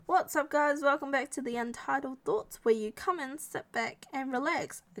What's up, guys? Welcome back to the Untitled Thoughts, where you come in, sit back and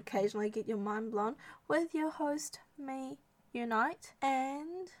relax, occasionally get your mind blown with your host, me, Unite.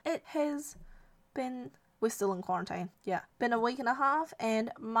 And it has been, we're still in quarantine, been a week and a half,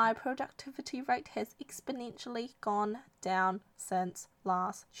 and my productivity rate has exponentially gone down since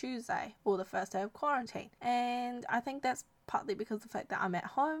last Tuesday, or the first day of quarantine. And I think that's partly because of the fact that I'm at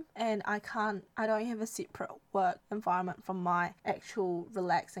home and I don't have a separate work environment from my actual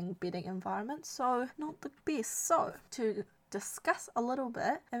relaxing bedding environment, so not the best. So to discuss a little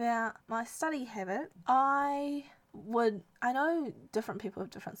bit about my study habit, I know different people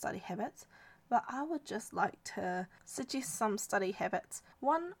have different study habits, but I would just like to suggest some study habits.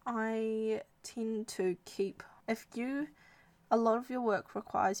 One, I tend to keep, a lot of your work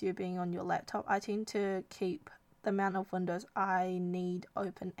requires you being on your laptop, I tend to keep the amount of windows I need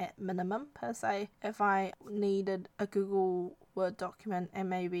open at minimum. Per se, if I needed a Google Word document and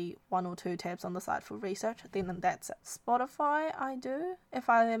maybe one or two tabs on the side for research, then that's it. Spotify I do if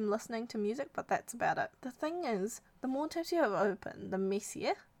I am listening to music, but that's about it. The thing is, the more tabs you have open, the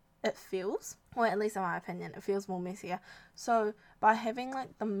messier it feels, or at least in my opinion, it feels more messier. So by having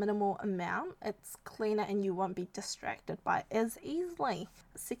like the minimal amount, it's cleaner and you won't be distracted by it as easily.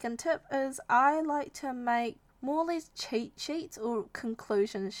 Second tip is I like to make more or less cheat sheets, or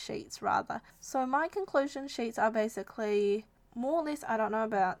conclusion sheets rather. So my conclusion sheets are basically more or less, I don't know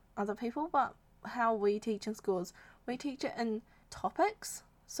about other people, but how we teach in schools, we teach it in topics,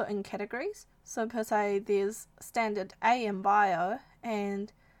 so in categories. So per se, there's standard A in bio,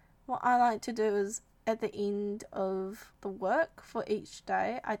 and what I like to do is at the end of the work for each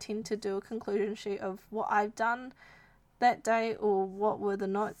day, I tend to do a conclusion sheet of what I've done that day or what were the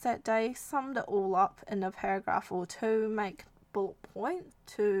notes that day, summed it all up in a paragraph or two, make bullet points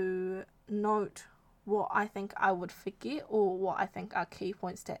to note what I think I would forget or what I think are key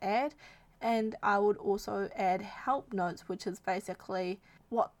points to add. And I would also add help notes, which is basically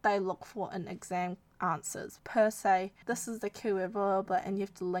what they look for in exam answers. Per se, this is the keyword blah blah blah, and you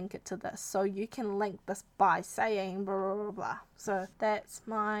have to link it to this, so you can link this by saying blah blah blah blah. So that's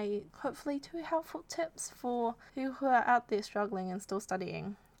my hopefully 2 helpful tips for you who are out there struggling and still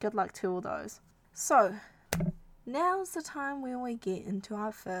studying. Good luck to all those. So now's the time when we get into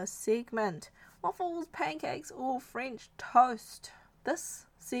our first segment: waffles, pancakes, or French toast. This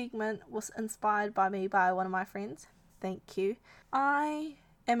segment was inspired by me by one of my friends. Thank you. I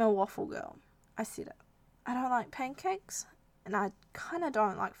am a waffle girl. I said it. I don't like pancakes, and I kind of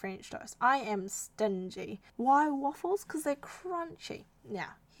don't like French toast. I am stingy. Why waffles? Because they're crunchy. Now,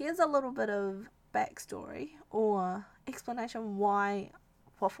 here's a little bit of backstory or explanation why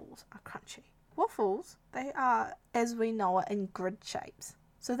waffles are crunchy. Waffles, they are, as we know it, in grid shapes.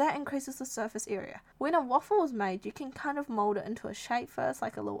 So that increases the surface area. When a waffle is made, you can kind of mold it into a shape first,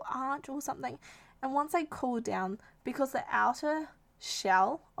 like a little arch or something. And once they cool down, because the outer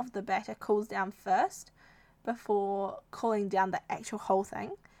shell of the batter cools down first before cooling down the actual whole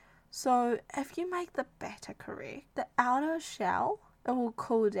thing. So if you make the batter correct, the outer shell, it will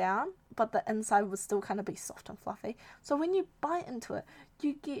cool down, but the inside will still kind of be soft and fluffy. So when you bite into it,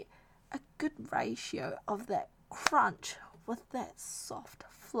 you get a good ratio of that crunch with that soft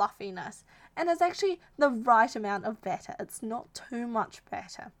fluffiness. And it's actually the right amount of batter. It's not too much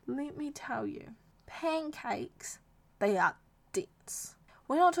batter. Let me tell you, pancakes, they are dense.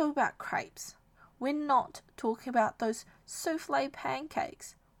 We're not talking about crepes. We're not talking about those souffle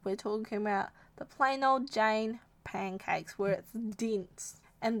pancakes. We're talking about the plain old Jane pancakes where it's dense.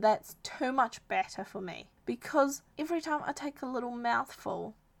 And that's too much batter for me. Because every time I take a little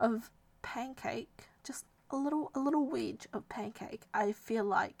mouthful of pancake, just a little wedge of pancake, I feel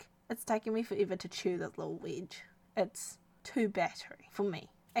like it's taking me forever to chew this little wedge. It's too battery for me.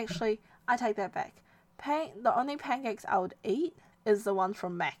 Actually, I take that back. The only pancakes I would eat is the ones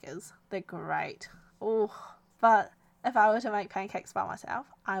from Macca's. They're great. Oh, but if I were to make pancakes by myself,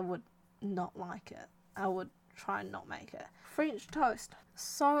 I would not like it. I would try and not make it. French toast.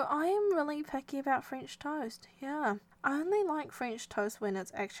 So I am really picky about French toast. Yeah. I only like French toast when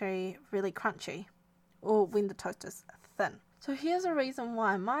it's actually really crunchy, or when the toast is thin. So here's a reason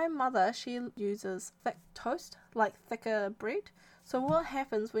why. My mother, she uses thick toast, like thicker bread. So what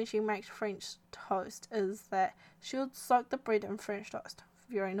happens when she makes French toast is that she would soak the bread in French toast.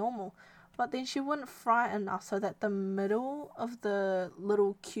 Very normal. But then she wouldn't fry it enough so that the middle of the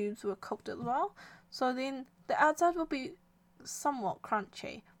little cubes were cooked as well. So then the outside would be somewhat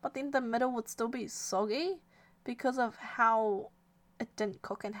crunchy, but then the middle would still be soggy because of how it didn't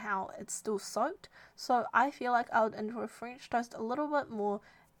cook and how it's still soaked. So I feel like I would enjoy French toast a little bit more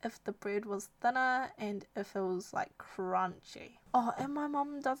if the bread was thinner and if it was like crunchy. Oh, and my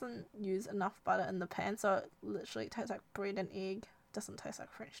mum doesn't use enough butter in the pan, so it literally tastes like bread and egg. Doesn't taste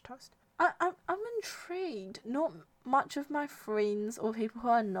like French toast. I'm intrigued. Not much of my friends or people who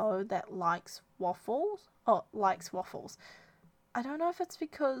I know that likes waffles. I don't know if it's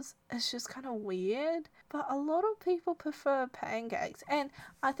because it's just kind of weird, but a lot of people prefer pancakes. And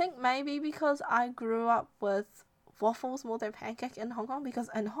I think maybe because I grew up with waffles more than pancake in Hong Kong, because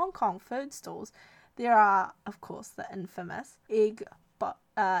in Hong Kong food stalls, there are, of course, the infamous egg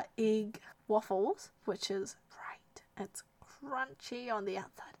waffles, which is great. It's crunchy on the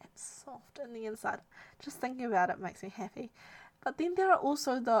outside and soft on the inside. Just thinking about it makes me happy. But then there are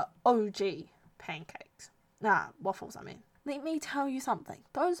also the OG pancakes. Waffles, I mean. Let me tell you something.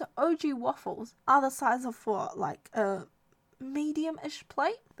 Those OG waffles are the size of what? Like a medium-ish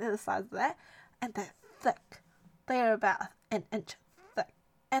plate? They're the size of that. And they're thick. They're about an inch thick.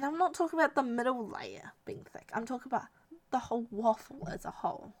 And I'm not talking about the middle layer being thick. I'm talking about the whole waffle as a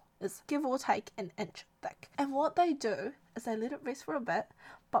whole. Is give or take an inch thick. And what they do is they let it rest for a bit,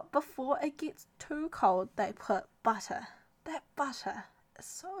 but before it gets too cold, they put butter. That butter is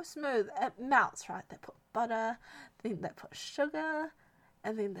so smooth, it melts, right? They put butter, then they put sugar,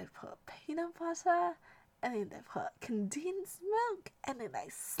 and then they put peanut butter, and then they put condensed milk, and then they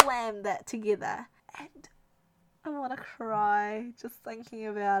slam that together. And I want to cry just thinking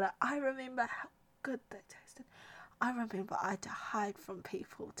about it. I remember how good that tasted. I remember I had to hide from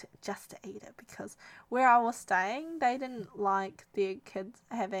people just to eat it, because where I was staying, they didn't like their kids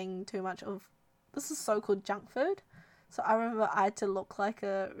having too much of, this is so-called junk food. So I remember I had to look like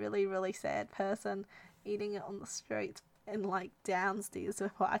a really, really sad person eating it on the street and like downstairs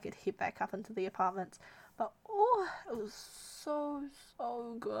before I could head back up into the apartments. But it was so,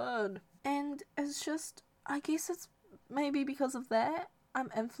 so good. And it's just, I guess it's maybe because of that, I'm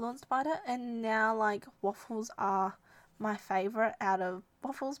influenced by it, and now like waffles are my favourite out of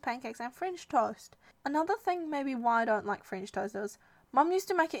waffles, pancakes and French toast. Another thing maybe why I don't like French toast is Mum used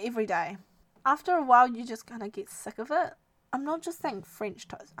to make it every day. After a while you just kind of get sick of it. I'm not just saying French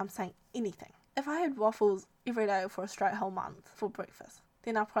toast, I'm saying anything. If I had waffles every day for a straight whole month for breakfast,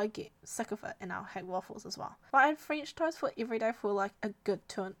 then I'll probably get sick of it and I'll hate waffles as well. But I had French toast for every day for like a good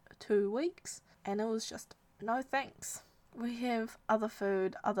 2 weeks, and it was just no thanks. We have other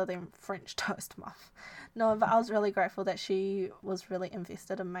food other than French toast, Mum. No, but I was really grateful that she was really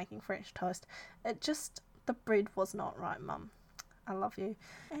invested in making French toast. The bread was not right, Mum. I love you.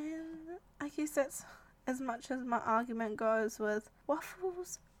 And I guess that's as much as my argument goes with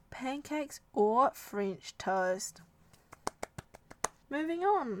waffles, pancakes, or French toast. Moving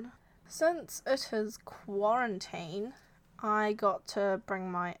on. Since it is quarantine, I got to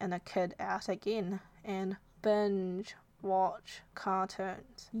bring my inner kid out again and binge watch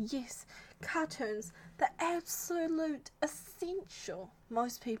cartoons. Yes, cartoons, the absolute essential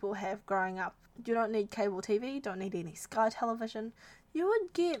most people have growing up. You don't need cable TV, you don't need any Sky television. You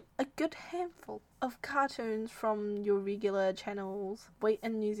would get a good handful of cartoons from your regular channels.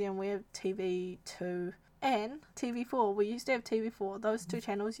 In New Zealand we have TV2 and TV4. We used to have TV4. Those two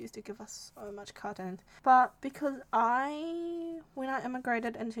channels used to give us so much cartoons. But because when I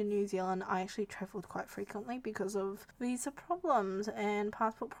immigrated into New Zealand, I actually travelled quite frequently because of visa problems and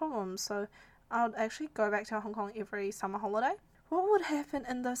passport problems. So I would actually go back to Hong Kong every summer holiday. What would happen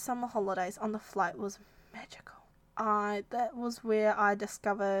in those summer holidays on the flight was magical. That was where I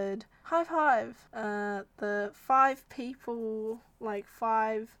discovered High Five, the 5 people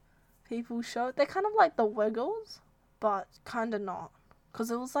show. They're kind of like the Wiggles, but kind of not,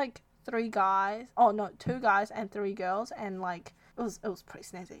 because it was like 2 guys and 3 girls, and like it was pretty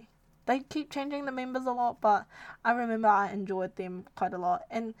snazzy. They keep changing the members a lot, but I remember I enjoyed them quite a lot.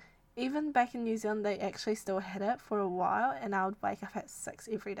 And even back in New Zealand, they actually still had it for a while, and I would wake up at 6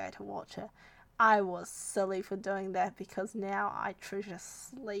 every day to watch it. I was silly for doing that, because now I treasure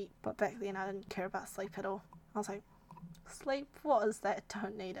sleep, but back then I didn't care about sleep at all. I was like, sleep? What is that?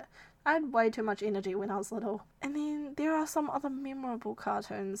 Don't need it. I had way too much energy when I was little. And then there are some other memorable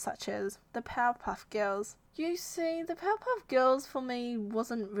cartoons, such as the Powerpuff Girls. You see, the Powerpuff Girls for me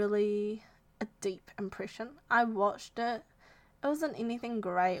wasn't really a deep impression. I watched it. It wasn't anything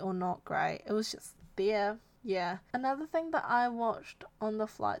great or not great. It was just there. Yeah. Another thing that I watched on the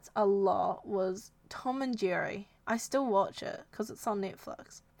flights a lot was Tom and Jerry. I still watch it because it's on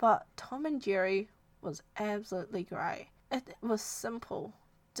Netflix. But Tom and Jerry was absolutely great. It was simple.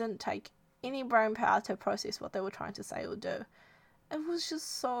 Didn't take any brain power to process what they were trying to say or do. It was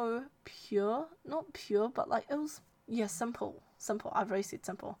just so pure. Not pure, but like it was, simple. Simple. I've already said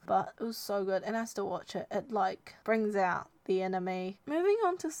simple. But it was so good, and I still watch it. It like brings out the enemy. Moving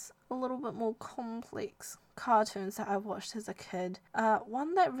on to a little bit more complex cartoons that I watched as a kid,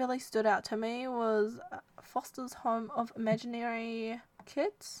 one that really stood out to me was Foster's Home of Imaginary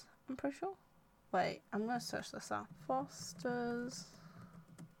Kids, I'm pretty sure. Wait, I'm going to search this up. Foster's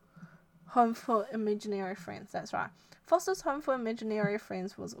Home for Imaginary Friends, that's right. Foster's Home for Imaginary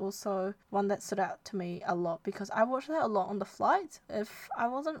Friends was also one that stood out to me a lot because I watched that a lot on the flights. If I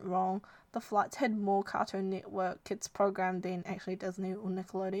wasn't wrong, the flights had more Cartoon Network kids program than actually Disney or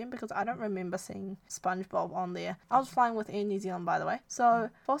Nickelodeon because I don't remember seeing SpongeBob on there. I was flying with Air New Zealand, by the way. So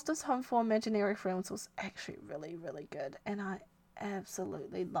Foster's Home for Imaginary Friends was actually really, really good, and I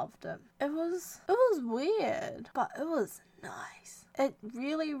absolutely loved it. It was weird, but it was nice. It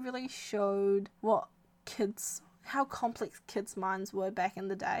really, really showed how complex kids' minds were back in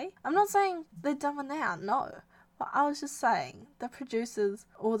the day. I'm not saying they're dumber now, no. But I was just saying the producers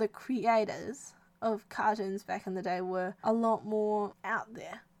or the creators of cartoons back in the day were a lot more out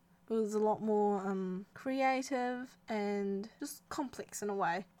there. It was a lot more creative and just complex in a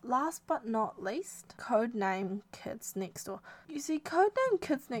way. Last but not least, Codename Kids Next Door. You see, Codename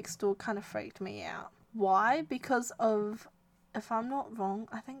Kids Next Door kind of freaked me out. Why? Because of, if I'm not wrong,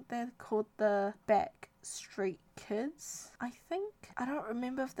 I think they're called the Backstreet Kids, I think. I don't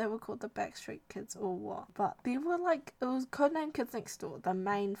remember if they were called the Backstreet Kids or what, but they were it was Codename Kids Next Door, the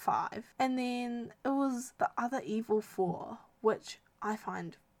main 5, and then it was the other evil 4, which I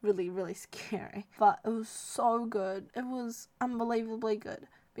find really, really scary, but it was so good. It was unbelievably good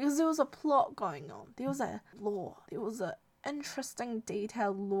because there was a plot going on, there was a lore, there was a interesting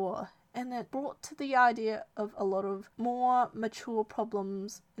detailed lore, and it brought to the idea of a lot of more mature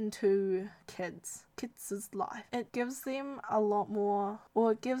problems into kids' life. It gives them a lot more,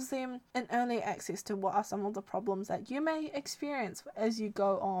 or it gives them an early access to what are some of the problems that you may experience as you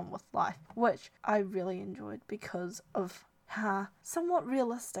go on with life, which I really enjoyed because of how somewhat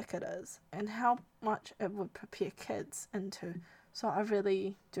realistic it is and how much it would prepare kids into. So I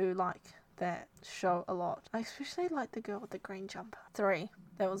really do like that show a lot. I especially like the girl with the green jumper. 3.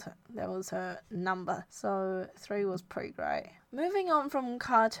 That was her number. So 3 was pretty great. Moving on from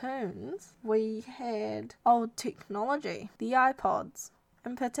cartoons, we had old technology, the iPods.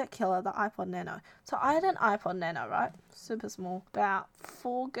 In particular, the iPod Nano. So I had an iPod Nano, right? Super small, about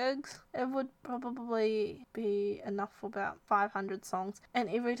 4 gigs. It would probably be enough for about 500 songs. And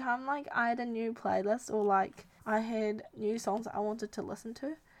every time I had a new playlist or I had new songs that I wanted to listen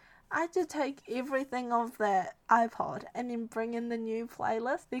to, I had to take everything off that iPod and then bring in the new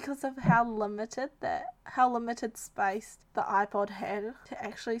playlist because of how limited space the iPod had to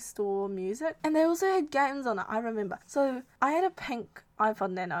actually store music. And they also had games on it, I remember. So I had a pink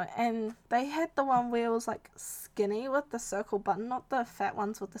iPod Nano and they had the one where it was skinny with the circle button, not the fat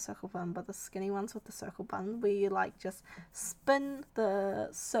ones with the circle button, but the skinny ones with the circle button where you just spin the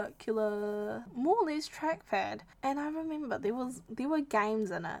circular, more or less trackpad. And I remember there were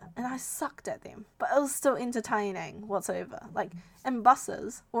games in it and I sucked at them, but it was still entertaining whatsoever. In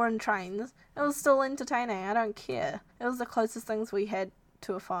buses or in trains, it was still entertaining. I don't care. It was the closest things we had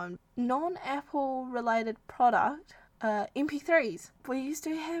to a phone. Non-Apple related product, MP3s. We used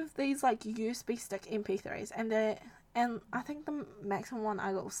to have these USB stick MP3s, and I think the maximum one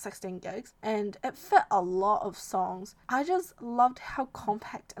I got was 16 gigs, and it fit a lot of songs. I just loved how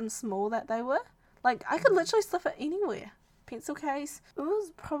compact and small that they were. I could literally slip it anywhere. Pencil case. It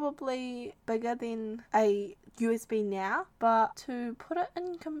was probably bigger than a USB now, but to put it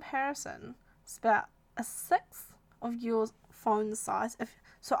in comparison, it's about a sixth of your phone size.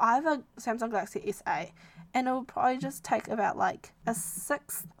 So I have a Samsung Galaxy S8, and it will probably just take about a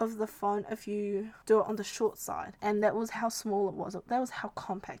sixth of the phone if you do it on the short side. And that was how small it was. That was how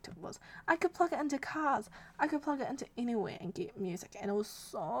compact it was. I could plug it into cars. I could plug it into anywhere and get music, and it was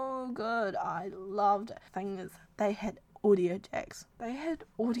so good. I loved it. Thing is, they had audio jacks. They had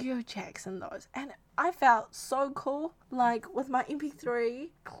audio jacks in those, and I felt so cool, with my MP3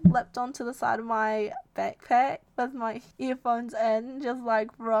 clipped onto the side of my backpack with my earphones in, just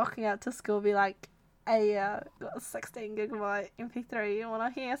rocking out to school, be hey, got a 16 gigabyte MP3, you wanna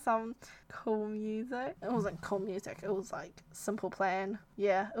hear some cool music? It wasn't cool music, it was Simple Plan.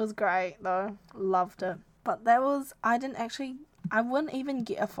 Yeah, it was great though, loved it. But I wouldn't even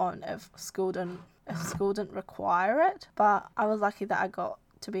get a phone if school didn't require it, but I was lucky that I got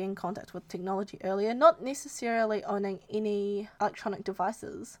to be in contact with technology earlier, not necessarily owning any electronic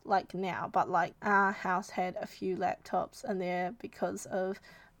devices like now, but our house had a few laptops in there because of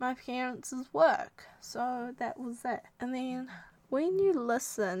my parents' work, so that was that. And then when you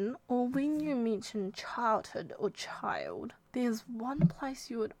listen or when you mention childhood or child, there's one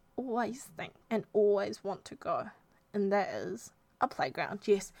place you would always think and always want to go, and that is a playground.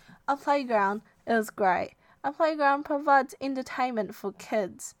 Yes, a playground is great. A playground provides entertainment for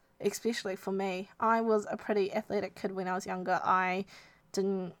kids, especially for me. I was a pretty athletic kid when I was younger. I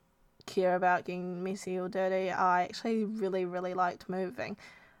didn't care about getting messy or dirty. I actually really, really liked moving.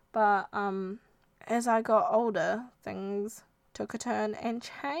 But as I got older, things took a turn and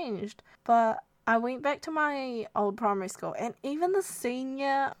changed. But I went back to my old primary school, and even the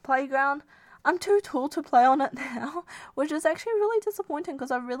senior playground, I'm too tall to play on it now, which is actually really disappointing because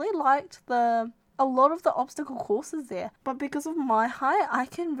I really liked a lot of the obstacle courses there. But because of my height, I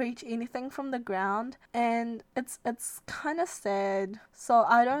can reach anything from the ground, and it's kind of sad. So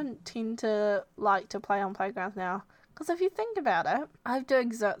I don't tend to like to play on playgrounds now. Because if you think about it, I have to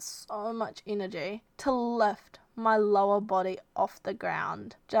exert so much energy to lift my lower body off the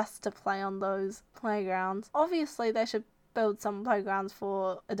ground just to play on those playgrounds. Obviously, they should build some playgrounds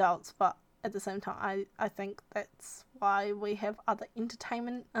for adults, but at the same time, I think that's why we have other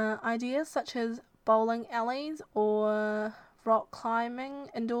entertainment ideas, such as bowling alleys or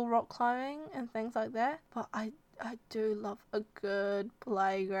indoor rock climbing and things like that. But I do love a good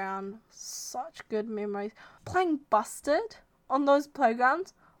playground. Such good memories. Playing Busted on those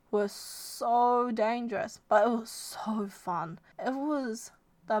playgrounds were so dangerous, but it was so fun. It was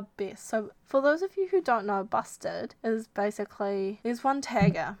the best. So for those of you who don't know, Busted is basically, there's one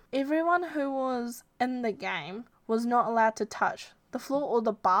tagger. Everyone who was in the game was not allowed to touch the floor or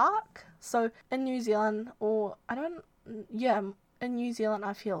the bark. So in New Zealand, in New Zealand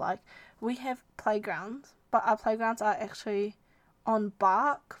I feel like we have playgrounds, but our playgrounds are actually on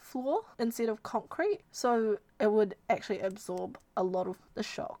bark floor instead of concrete, so it would actually absorb a lot of the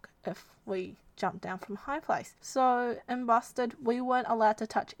shock if we jumped down from a high place. So in Busted, we weren't allowed to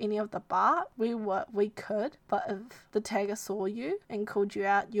touch any of the bark. We could, but if the tagger saw you and called you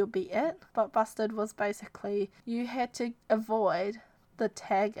out, you'll be it. But Busted was basically, you had to avoid the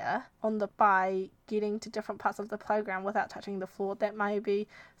tagger by getting to different parts of the playground without touching the floor. That may be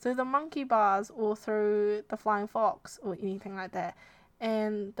through the monkey bars or through the flying fox or anything like that.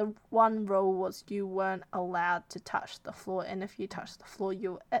 And the one rule was you weren't allowed to touch the floor, and if you touched the floor,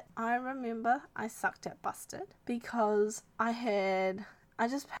 you were it. I remember I sucked at Busted because I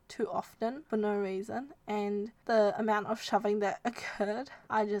just too often for no reason, and the amount of shoving that occurred,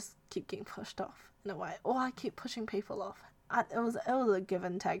 I just kept getting pushed off in a way, or I kept pushing people off. It was a give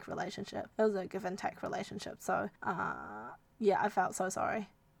and take relationship. So, I felt so sorry.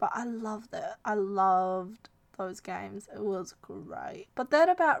 But I loved it. I loved those games. It was great. But that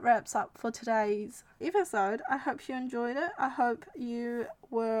about wraps up for today's episode. I hope you enjoyed it. I hope you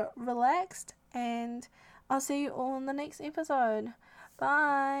were relaxed. And I'll see you all in the next episode.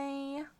 Bye.